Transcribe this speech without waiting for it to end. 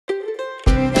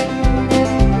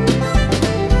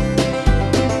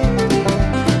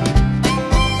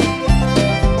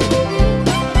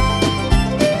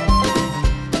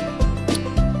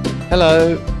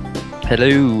Hello.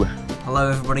 Hello. Hello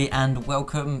everybody and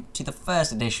welcome to the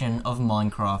first edition of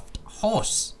Minecraft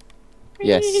Horse.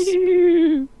 Yes.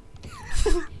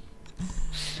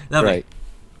 Lovely. Great.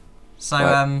 So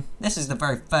Right. this is the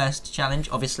very first challenge,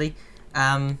 obviously.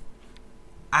 And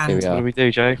Here we What are. do we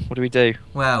do, Joe? What do we do?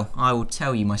 well, I will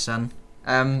tell you, my son.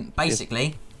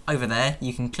 Basically, over there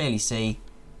you can clearly see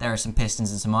there are some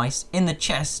pistons and some ice. In the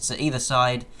chests at either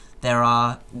side there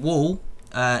are wool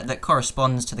that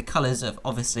corresponds to the colours of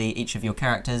obviously each of your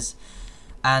characters,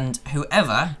 and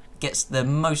whoever gets the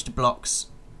most blocks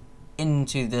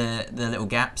into the little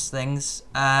gaps things,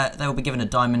 they will be given a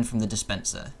diamond from the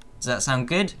dispenser. Does that sound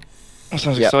good? That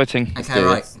sounds Yep. exciting. Okay, do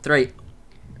right. this. 3.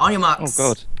 On your Oh marks.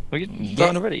 God. Are you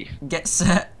starting already? Get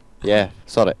set. Yeah,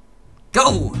 sod it.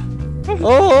 Go!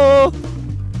 Oh!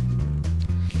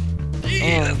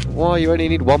 Why you only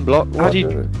need one block? How do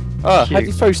you- how Q. do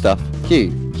you throw stuff?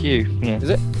 Q. Q. Yeah. Is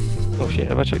it? Oh shit,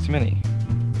 have I chucked too many?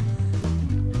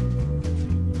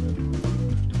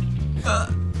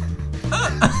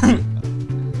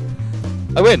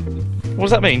 I win. What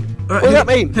does that mean? Right, What does that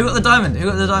mean? Who got the diamond? Who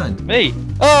got the diamond? Me!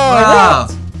 Oh, Wow.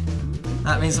 right.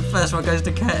 That means the first one goes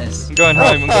to Curtis. I'm going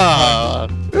home.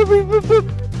 I'm going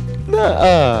home.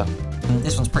 No.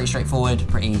 This one's pretty straightforward,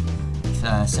 pretty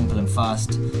simple and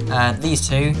fast. These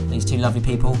two lovely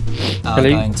people are Hello.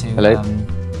 going to Hello.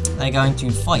 they're going to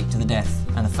fight to the death,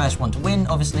 and the first one to win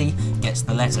obviously gets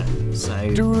the letter.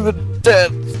 So Do the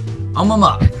death. on my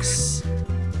marks,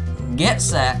 get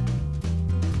set,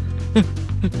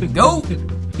 go.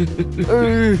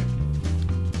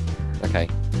 Okay.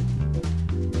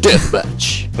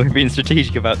 Deathmatch. We're being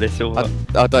strategic about this, or what?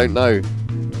 I don't know.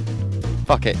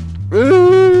 Fuck it.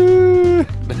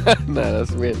 No,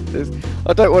 that's weird.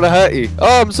 I don't want to hurt you.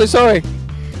 Oh, I'm so sorry.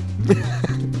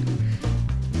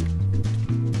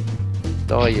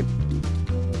 Die, you.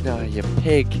 No, you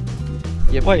pig.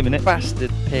 You Wait a minute.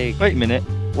 bastard pig. Wait a minute.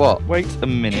 What? Wait a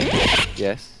minute.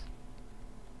 Yes.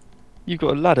 You've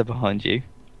got a ladder behind you.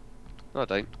 No, I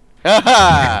don't.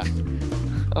 Ha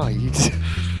Oh, you.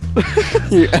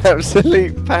 You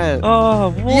absolute pan.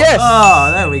 Oh, what? Yes!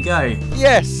 Oh, there we go.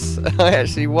 Yes! I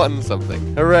actually won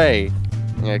something. Hooray!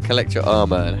 I'm gonna collect your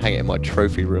armour and hang it in my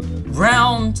trophy room.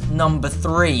 Round number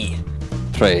 3.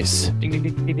 Trace. Ding ding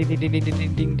ding ding ding ding ding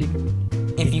ding ding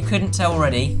ding. If you couldn't tell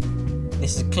already,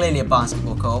 this is clearly a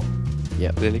basketball court.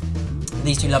 Yep. Really?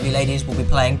 These two lovely ladies will be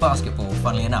playing basketball,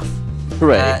 funnily enough.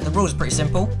 Hooray. The rules are pretty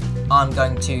simple. I'm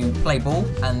going to play ball,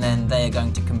 and then they are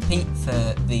going to compete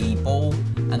for the ball,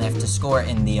 and they have to score it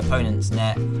in the opponent's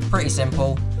net. Pretty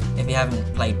simple. If you haven't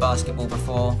played basketball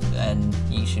before, then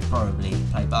you should probably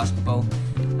play basketball.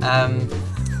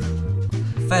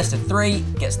 First of 3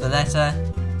 gets the letter.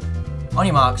 On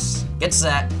your marks, get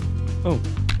set, Oh.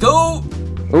 go!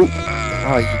 Oh.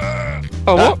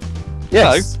 Oh, what?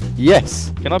 Yes.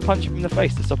 Yes. Can I punch him in the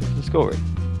face to stop him from scoring?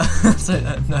 So,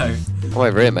 no. I'm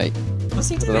over here, mate. What's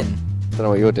he Dunno. doing? Don't know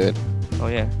what you're doing. Oh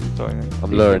yeah. Sorry. Mate.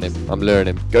 I'm luring him. I'm luring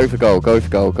him. Go for goal. Go for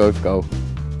goal. Go for goal.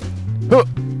 Huh.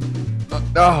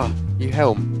 Ah, you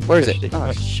helm. Where is it? Actually, Ah,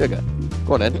 right. sugar.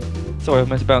 Go on then. Sorry, I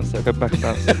meant to bounce there. Go back and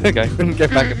bounce. There we go. Go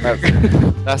back and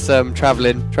bounce. That's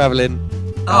travelling.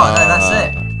 Oh, no,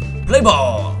 that's it. Play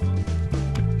ball!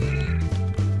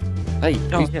 Hey,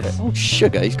 Oh, who's- yes. oh,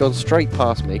 sugar. He's gone straight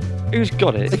past me. Who's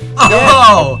got it?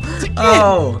 Oh!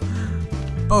 Oh!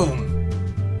 Boom.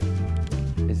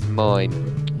 It's mine.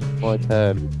 My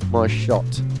turn. My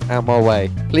shot. Out my way.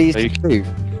 Please Are you- move.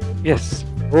 Yes.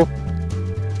 Oh.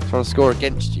 Trying to score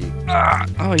against you. Oh,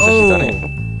 he's actually done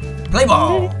it. Play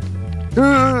ball!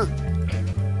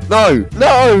 No!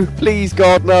 No! Please,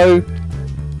 God, no!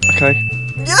 Okay.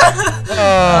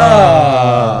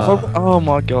 Ah. Oh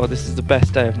my god, this is the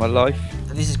best day of my life.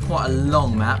 This is quite a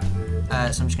long map,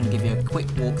 so I'm just going to give you a quick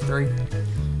walkthrough.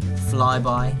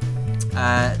 Flyby.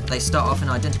 They start off in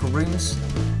identical rooms.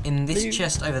 In this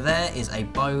chest over there is a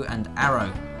bow and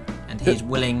arrow, and he's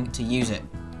willing to use it.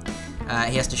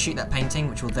 He has to shoot that painting,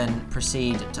 which will then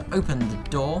proceed to open the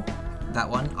door. That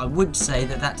one. I would say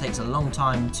that takes a long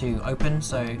time to open,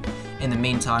 so in the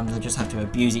meantime they'll just have to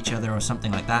abuse each other or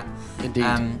something like that. Indeed.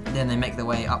 Then they make their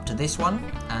way up to this one,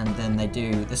 and then they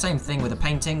do the same thing with a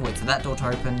painting, wait for that door to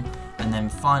open, and then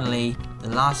finally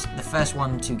the first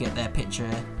one to get their picture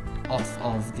off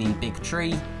of the big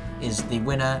tree is the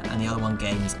winner, and the other one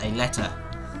gains a letter.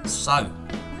 So,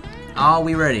 are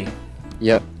we ready?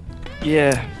 Yep.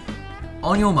 Yeah.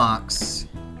 On your marks,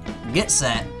 get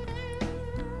set,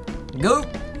 go!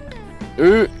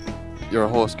 Ooh. You're a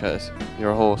horse, Curtis.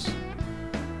 You're a horse.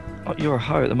 Oh, you're a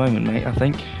hoe at the moment, mate, I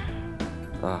think.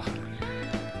 Ah.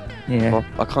 Yeah. Well,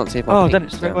 I can't see if my Oh, I've pink done it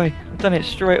is straight down. away. I've done it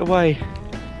straight away.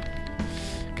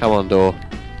 Come on, door.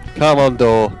 Come on,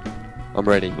 door. I'm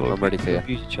ready. I'm ready for you.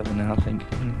 Abuse each other now, I think.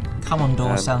 Come on,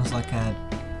 door sounds like a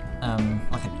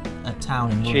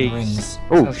town in Lord of the Cheese. Rings.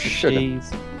 Oh, Sounds like sugar.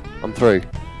 cheese. I'm through.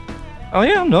 Oh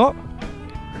yeah, I'm not.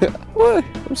 What?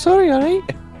 I'm sorry, honey.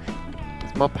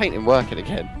 Is my painting working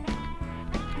again?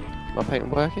 My painting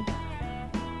working?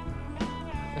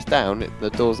 It's down.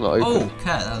 The door's not open. Oh,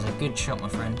 Kurt, that was a good shot, my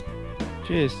friend.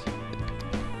 Cheers.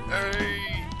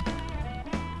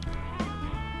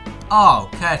 Oh,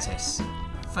 Curtis.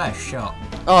 First shot.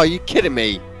 Oh, are you kidding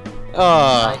me?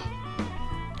 Ah.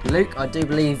 Right. Luke, I do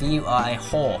believe you are a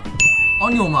whore.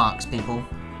 On your marks, people.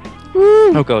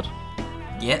 Oh god.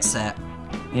 Get set.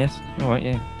 Yes. All right.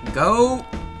 Yeah. Go.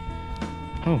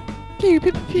 Oh. Pew,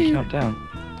 pew, pew. Count down.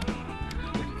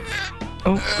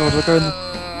 Oh god, we're going.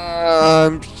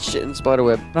 I'm shitting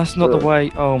spiderweb. That's not the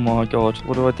way. Oh my god.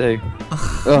 What do I do?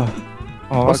 Oh.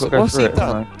 Oh, What's- I've got to go what's through he it.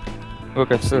 done? haven't I? I've got to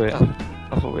go through it.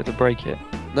 I thought we had to break it.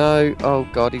 No. Oh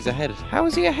god, he's ahead. How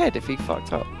is he ahead if he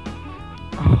fucked up?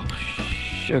 Oh,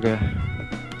 sugar.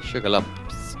 Sugar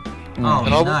lumps. Oh, Can I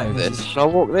no. walk This this? is... Can I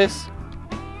walk this?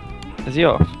 Is he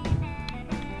off?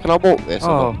 Can I walk this? Oh,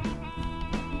 Or not?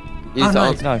 Use Oh, the no.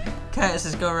 answer. no. Curtis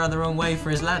has gone around the wrong way for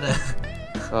his ladder.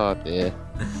 Oh dear.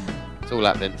 It's all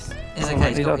happening. It's Oh,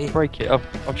 okay. he's got to break it.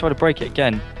 I've tried to break it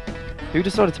again. Who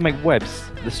decided to make webs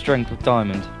the strength of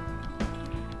diamond?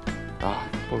 Ah,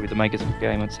 Probably the makers of the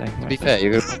game, I'd say. Oh, to be fair,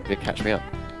 you're gonna catch me up.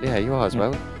 Yeah, you are as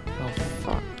well. Oh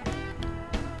fuck.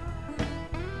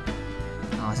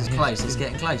 Oh, this is close. It's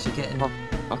getting close. You're getting...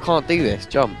 I can't do this.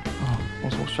 Jump. Oh,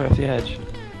 let's walk straight off the edge.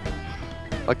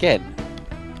 Again.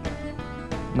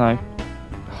 No.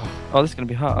 Oh, this is going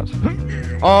to be hard.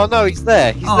 Oh no, he's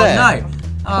there. He's Oh, there. no.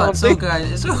 Oh, Can't it's all do- going...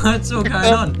 It's all going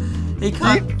on. He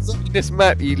can't... You suck this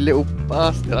map, you little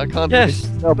bastard. I can't Yes. do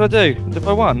this. What do I do? If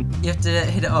I won? You have to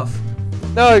hit it off.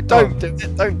 No, don't do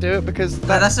it. Don't do it because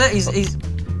No, that's it. He's...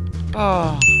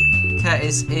 Oh.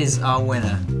 Curtis is our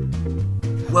winner.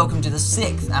 Welcome to the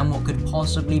 6th and what could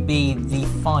possibly be the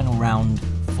final round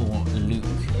for Luke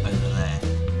over there.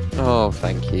 Oh,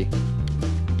 thank you.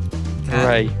 Kurt,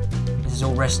 Hooray. this is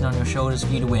all resting on your shoulders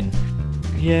for you to win.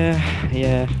 Yeah.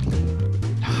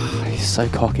 He's so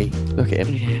cocky. Look at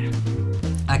him.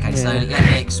 Yeah. Okay, so Yeah.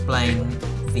 let me explain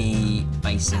the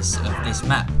basis of this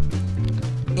map.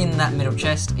 In that middle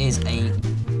chest is a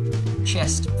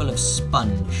chest full of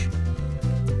sponge.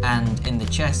 And in the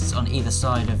chests on either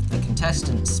side of the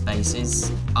contestant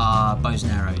spaces are bows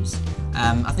and arrows.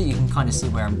 I think you can kind of see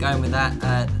where I'm going with that.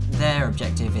 Their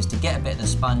objective is to get a bit of the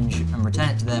sponge and return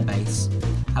it to their base.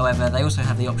 However, they also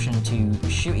have the option to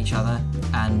shoot each other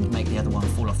and make the other one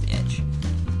fall off the edge.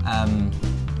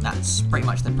 That's pretty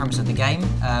much the premise of the game.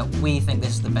 We think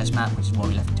this is the best map, which is why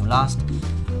we left it till last.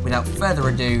 Without further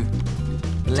ado,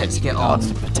 let's get on.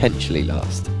 Potentially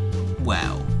last.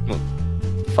 Well,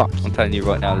 Fuck. I'm telling you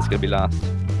right now, this is going to be last.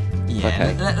 yeah,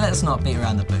 Okay. let's not beat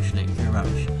around the bush, Luke. You're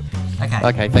rubbish. Okay.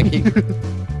 Okay, thank you.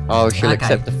 I shall Okay.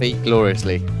 accept defeat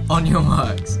gloriously. On your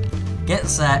marks, get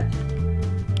set,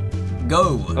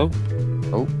 go. Oh.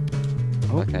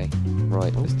 Oh. Okay.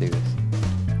 Right, let's do this.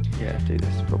 Yeah, do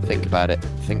this. Probably. Think about it.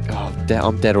 Think. Oh,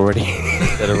 I'm dead already.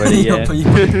 Dead already, yeah.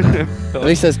 At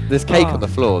least there's cake Ah. on the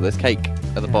floor. There's cake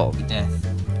at the bottom.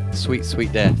 Death. Sweet,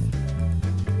 sweet death.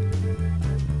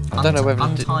 I don't know whether to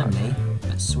do- untimely,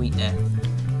 but sweet death.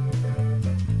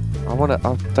 I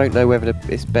don't know whether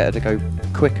it's better to go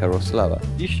quicker or slower.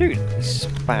 You shoot.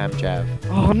 Spam jab.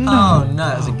 Oh no. Oh no,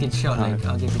 that was a good shot, No. Luke.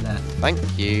 I'll give you that. Thank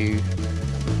you. Yeah,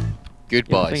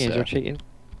 Goodbye, the thing is, sir. you're cheating.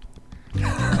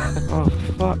 Oh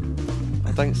fuck.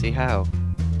 I don't see how.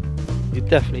 You're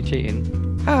definitely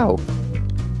cheating. How?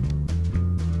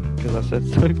 Because I said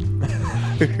so.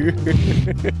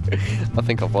 I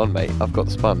think I've won, mate. I've got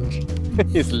the sponge.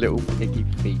 His little piggy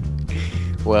feet.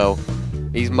 Well,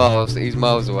 he's miles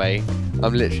away.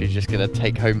 I'm literally just gonna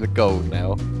take home the gold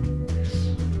now.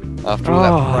 After all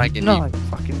that bragging, no. you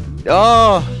fucking.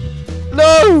 Oh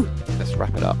no! Let's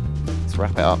wrap it up. Let's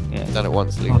wrap it up. Yeah. Done it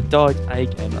once, Luke. I've died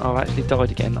again. I've actually died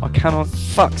again. I cannot.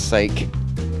 Fuck's sake!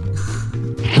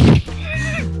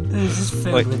 This is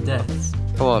filled Wait. with deaths.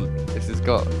 Come on, this is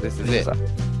it.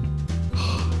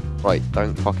 Right,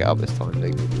 don't fuck it up this time,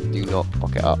 Luke. Do not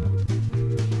fuck it up.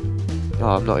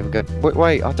 Oh, I'm not even good.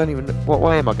 Wait, I don't even. What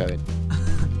way am I going?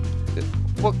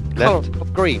 What colour? Left. Oh,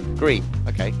 green.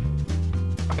 Okay.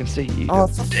 I can see you. Oh,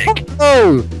 for fuck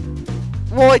no!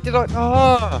 Why did I?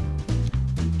 Ah!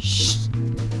 Shh.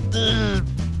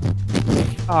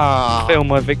 Ah! Film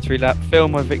my victory lap.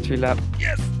 Film my victory lap.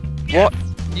 Yes. What?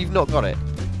 You've not got it.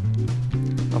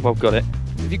 I've got it.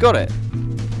 Have you got it?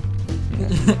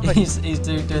 he's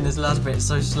doing this last bit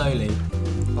so slowly.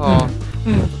 Oh,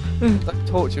 Don't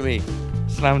torture me.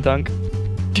 Slam dunk.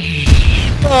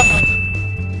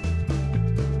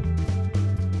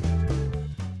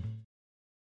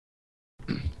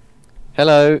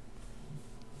 Hello.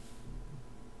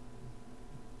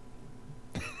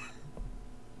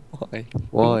 Why?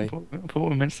 Why? I thought we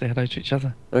were meant to say hello to each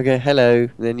other. Okay, hello.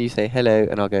 And then you say hello,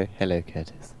 and I'll go, hello,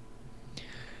 Curtis.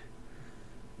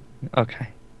 Okay.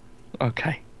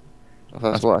 Okay.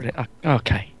 That's what. brilliant.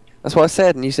 Okay. That's what I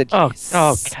said, and you said Oh, yes.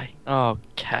 okay.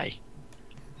 Okay.